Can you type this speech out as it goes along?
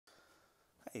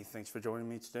Hey, thanks for joining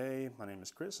me today. My name is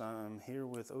Chris. I'm here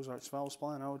with Ozark Survival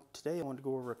Supply, and today I want to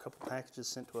go over a couple packages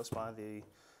sent to us by the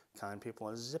kind people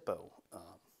at Zippo.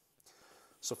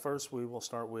 So first we will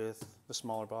start with the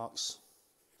smaller box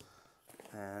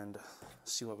and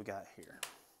see what we got here.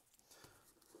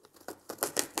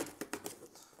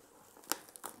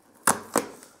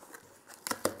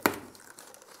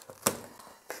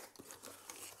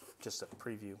 Just a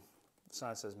preview. The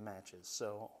sign says matches,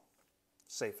 so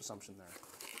safe assumption there.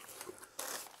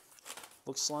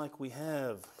 Looks like we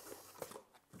have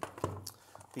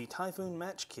the Typhoon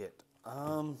match kit.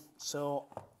 So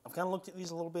I've kind of looked at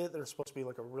these a little bit. They're supposed to be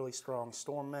like a really strong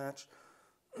storm match.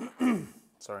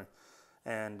 Sorry.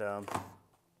 And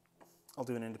I'll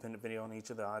do an independent video on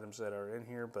each of the items that are in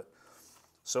here. But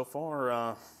so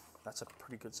far, that's a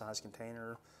pretty good size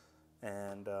container.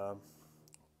 And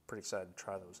pretty excited to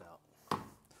try those out.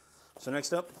 So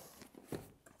next up,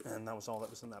 and that was all that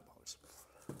was in that box.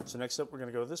 So next up, we're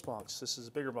going to go to this box. This is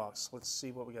a bigger box. Let's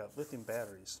see what we got. Lithium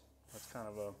batteries. That's kind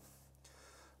of a,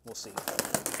 we'll see.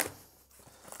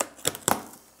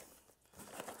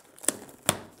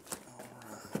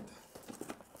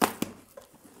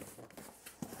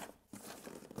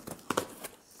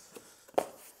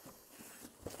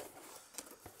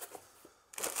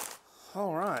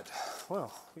 All right.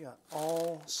 Well, we got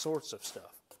all sorts of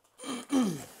stuff.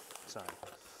 Sorry.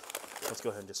 Let's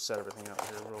go ahead and just set everything up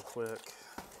here real quick.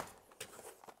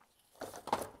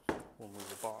 We'll move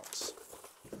the box.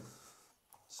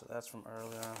 So that's from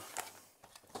earlier.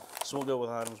 So we'll go with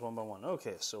items one by one.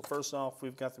 Okay, so first off,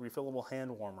 we've got the refillable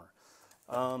hand warmer.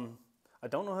 I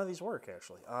don't know how these work,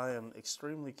 actually. I am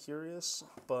extremely curious,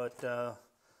 but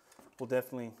we'll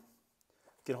definitely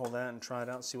get a hold of that and try it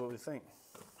out and see what we think.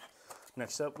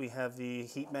 Next up, we have the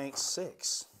Heatbank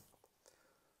 6.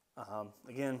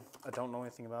 Again, I don't know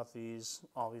anything about these.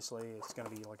 Obviously, it's going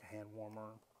to be like a hand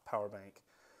warmer power bank.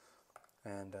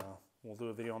 And we'll do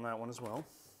a video on that one as well.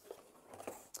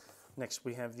 Next,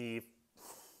 we have the,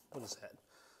 what is that?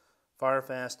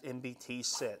 Firefast MBT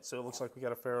set. So it looks like we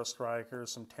got a Ferro Striker,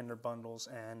 some tender bundles,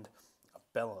 and a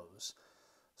bellows.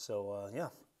 So yeah,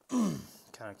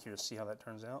 kind of curious to see how that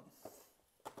turns out.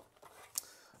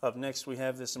 Up next, we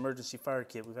have this emergency fire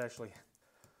kit. We've actually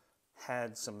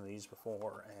had some of these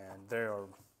before, and they are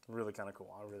really kind of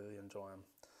cool. I really enjoy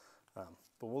them.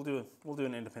 But we'll do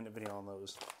an independent video on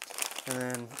those. And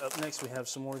then up next, we have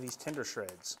some more of these tender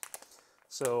shreds.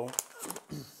 So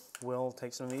we'll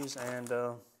take some of these and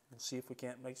we'll see if we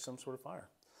can't make some sort of fire.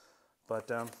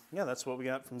 But yeah, that's what we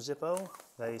got from Zippo.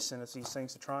 They sent us these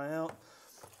things to try out.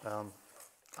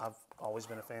 I've always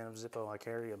been a fan of Zippo. I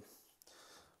carry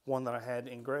one that I had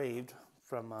engraved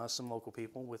from some local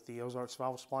people with the Ozark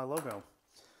Survival Supply logo.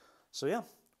 So yeah,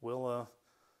 we'll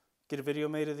get a video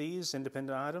made of these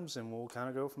independent items and we'll kind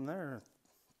of go from there.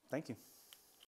 Thank you.